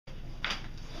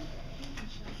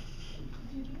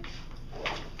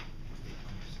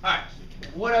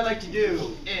what I'd like to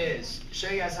do is show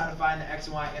you guys how to find the x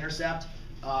and y intercept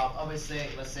of let's say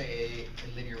a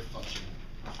linear function.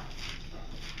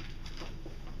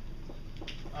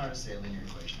 I'll just say a linear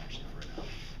equation actually for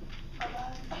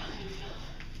now.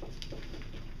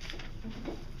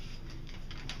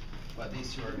 But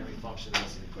these two are going to be functions in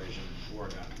this equation to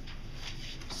work on.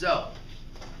 So,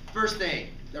 first thing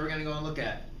that we're going to go and look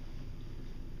at.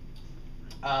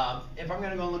 If I'm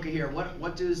going to go and look at here,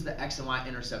 what does the x and y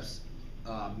intercepts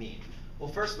mean? Well,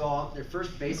 first of all, the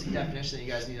first basic definition that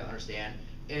you guys need to understand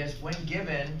is when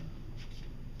given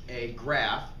a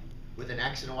graph with an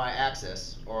x and a y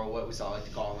axis, or what we like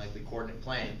to call like the coordinate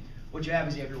plane, what you have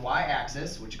is you have your y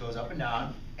axis, which goes up and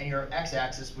down, and your x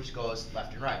axis, which goes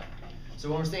left and right. So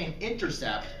when we're saying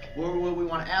intercept, what we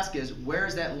want to ask is, where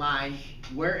is that line,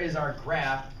 where is our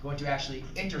graph going to actually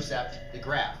intercept the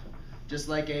graph? Just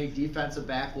like a defensive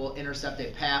back will intercept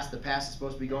a pass, the pass is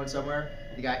supposed to be going somewhere,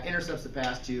 the guy intercepts the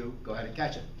pass to go ahead and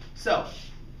catch it. So,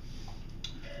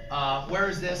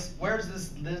 does this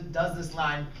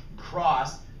line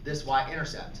cross this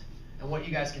y-intercept? And what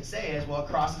you guys can say is, well, it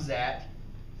crosses at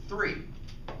 3.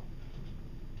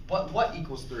 What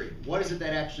equals 3? What is it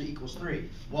that actually equals 3?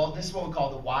 Well, this is what we call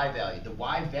the y value. The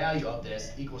y value of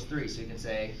this equals 3. So you can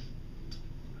say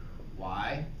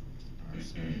y,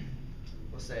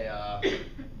 we'll say, right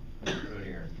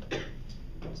here.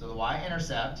 So the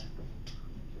y-intercept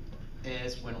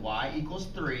is when y equals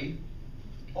 3,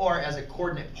 or as a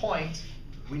coordinate point,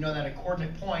 we know that a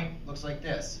coordinate point looks like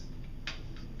this.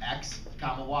 X,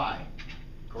 comma, y,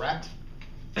 correct?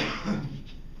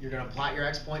 You're going to plot your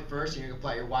x point first, and you're going to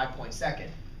plot your y point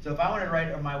second. So if I wanted to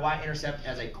write my y-intercept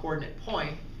as a coordinate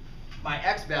point, my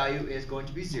x value is going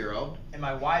to be 0, and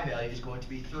my y value is going to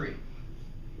be 3.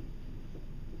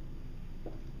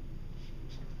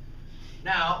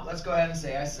 Now, let's go ahead and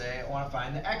say I want to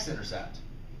find the x-intercept.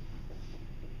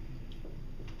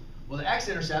 Well, the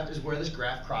x-intercept is where this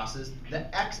graph crosses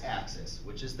the x-axis,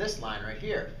 which is this line right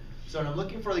here. So when I'm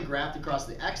looking for the graph to cross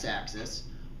the x-axis,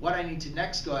 what I need to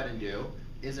next go ahead and do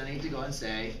is I need to go and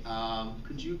say,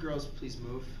 could you girls please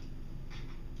move?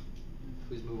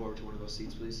 Please move over to one of those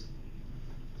seats, please.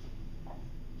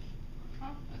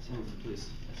 That's Move, please.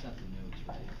 That's not the notes,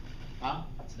 right? Huh?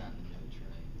 That's not the notes,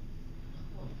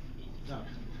 right?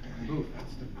 No. Move.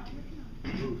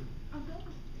 Move.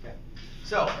 Okay.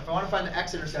 So if I want to find the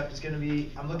x-intercept, it's going to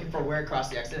be, I'm looking for where it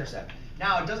crossed the x-intercept.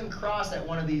 Now it doesn't cross at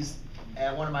one of these,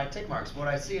 at one of my tick marks. What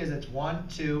I see is it's 1,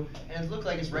 2, and it looks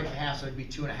like it's right in half, so it'd be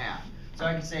 2.5. So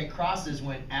I can say it crosses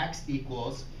when x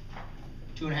equals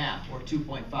 2.5 or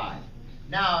 2.5.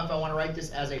 Now if I want to write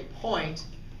this as a point,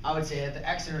 I would say that the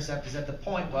x-intercept is at the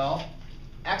point, well,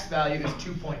 x value is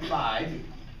 2.5.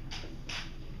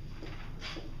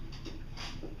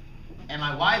 And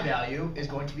my y value is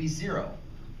going to be 0.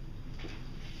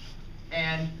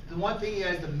 And the one thing, you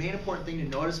guys, the main important thing to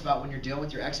notice about when you're dealing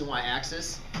with your x and y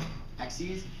axes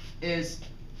is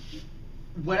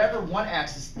whatever one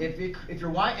axis, if your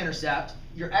y-intercept,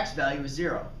 your x value is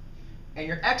 0. And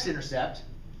your x-intercept,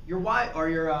 your y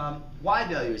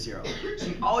value is 0. So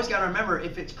you always got to remember,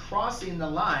 if it's crossing the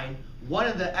line, one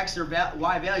of the x or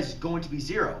y values is going to be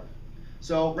 0.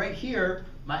 So right here,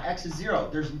 my x is 0.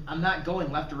 I'm not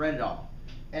going left or right at all.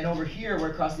 And over here, where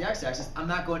it crosses the x-axis, I'm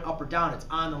not going up or down. It's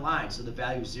on the line, so the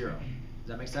value is 0. Does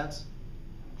that make sense?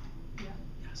 Yeah.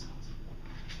 Yes.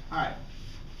 All right.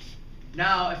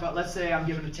 Now, let's say I'm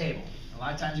given a table. A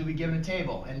lot of times you'll be given a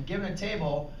table. And given a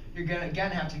table, you're going to,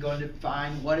 again, have to go and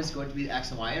define what is going to be the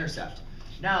x and y intercept.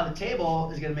 Now, the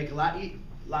table is going to make it a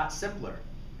lot simpler.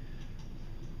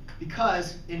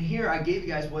 Because in here, I gave you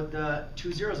guys what the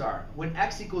two zeros are. When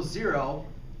x equals 0,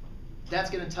 that's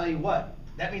going to tell you what?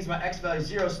 That means my x value is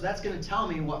 0, so that's going to tell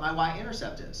me what my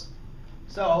y-intercept is.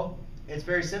 So it's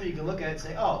very simple. You can look at it and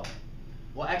say, oh,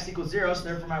 well, x equals 0, so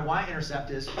therefore my y-intercept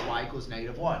is y equals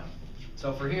 -1.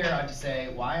 So for here, I just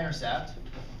say y-intercept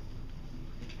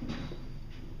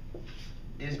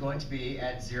is going to be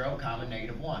at 0,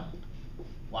 -1.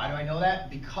 Why do I know that?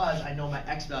 Because I know my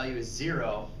x value is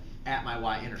 0 at my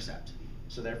y-intercept.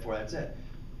 So therefore, that's it.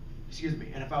 Excuse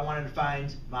me. And if I wanted to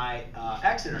find my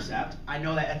x-intercept, I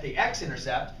know that at the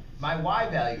x-intercept, my y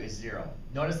value is 0.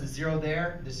 Notice the 0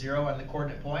 there, the 0 on the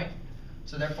coordinate point.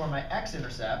 So therefore, my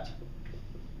x-intercept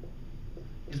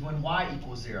is when y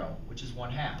equals 0, which is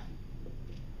 1/2.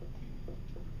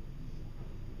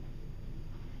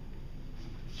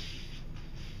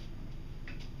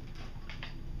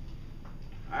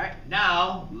 All right.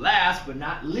 Now, last but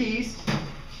not least,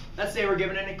 let's say we're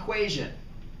given an equation.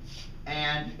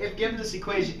 And if given this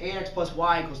equation, ax plus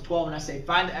y equals 12, and I say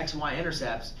find the x and y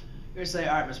intercepts, You're gonna say,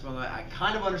 all right, Mr. McLogan, I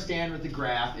kind of understand with the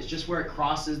graph. It's just where it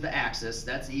crosses the axis.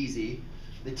 That's easy.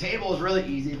 The table is really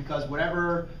easy because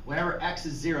whenever x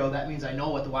is 0, that means I know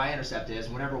what the y-intercept is.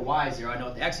 And whenever y is 0, I know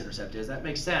what the x-intercept is. That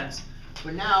makes sense.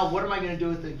 But now, what am I going to do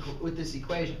with this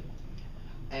equation?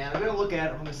 And I'm going to look at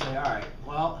it. I'm going to say, all right,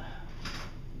 well,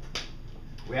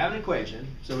 we have an equation,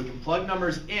 so we can plug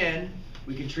numbers in.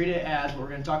 We can treat it as, we're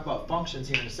going to talk about functions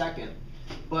here in a second.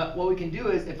 But what we can do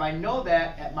is, if I know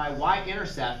that at my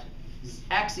y-intercept,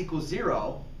 x equals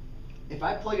 0, if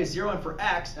I plug a 0 in for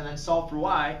x and then solve for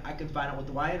y, I can find out what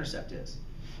the y-intercept is.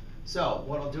 So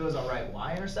what I'll do is I'll write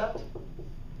y-intercept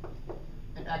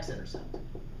and x-intercept.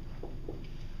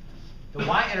 The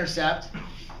y-intercept,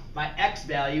 my x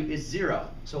value is 0.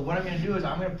 So what I'm going to do is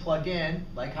I'm going to plug in,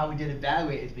 like how we did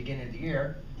evaluate at the beginning of the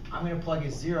year, I'm going to plug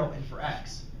a 0 in for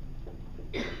x.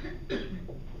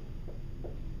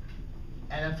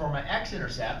 And then for my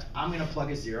x-intercept, I'm going to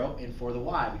plug a 0 in for the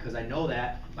y because I know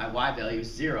that my y value is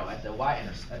 0 at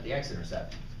the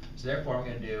x-intercept. So therefore, I'm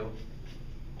going to do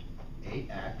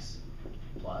 8x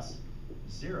plus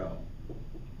 0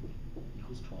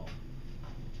 equals 12.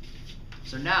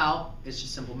 So now, it's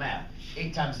just simple math.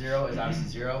 8 times 0 is obviously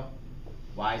 0.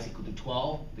 Y is equal to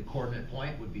 12. The coordinate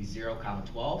point would be 0,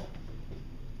 12.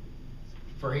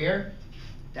 For here,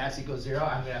 that's equals 0.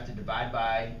 I'm going to have to divide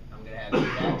by, I'm going to have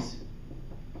 8x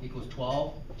equals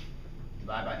 12,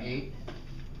 divide by 8,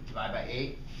 divide by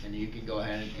 8, and you can go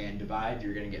ahead and divide.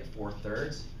 You're going to get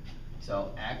 4/3.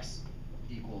 So x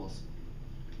equals,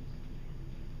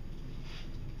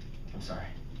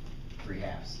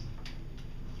 3/2.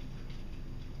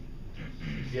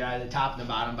 If you divide the top and the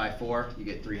bottom by 4, you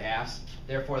get 3/2.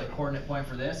 Therefore, the coordinate point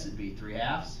for this would be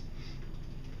 3/2,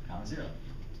 0.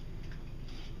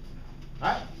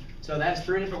 Alright, so that's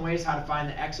 3 different ways how to find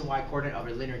the x and y coordinate of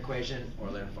a linear equation or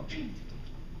a linear function.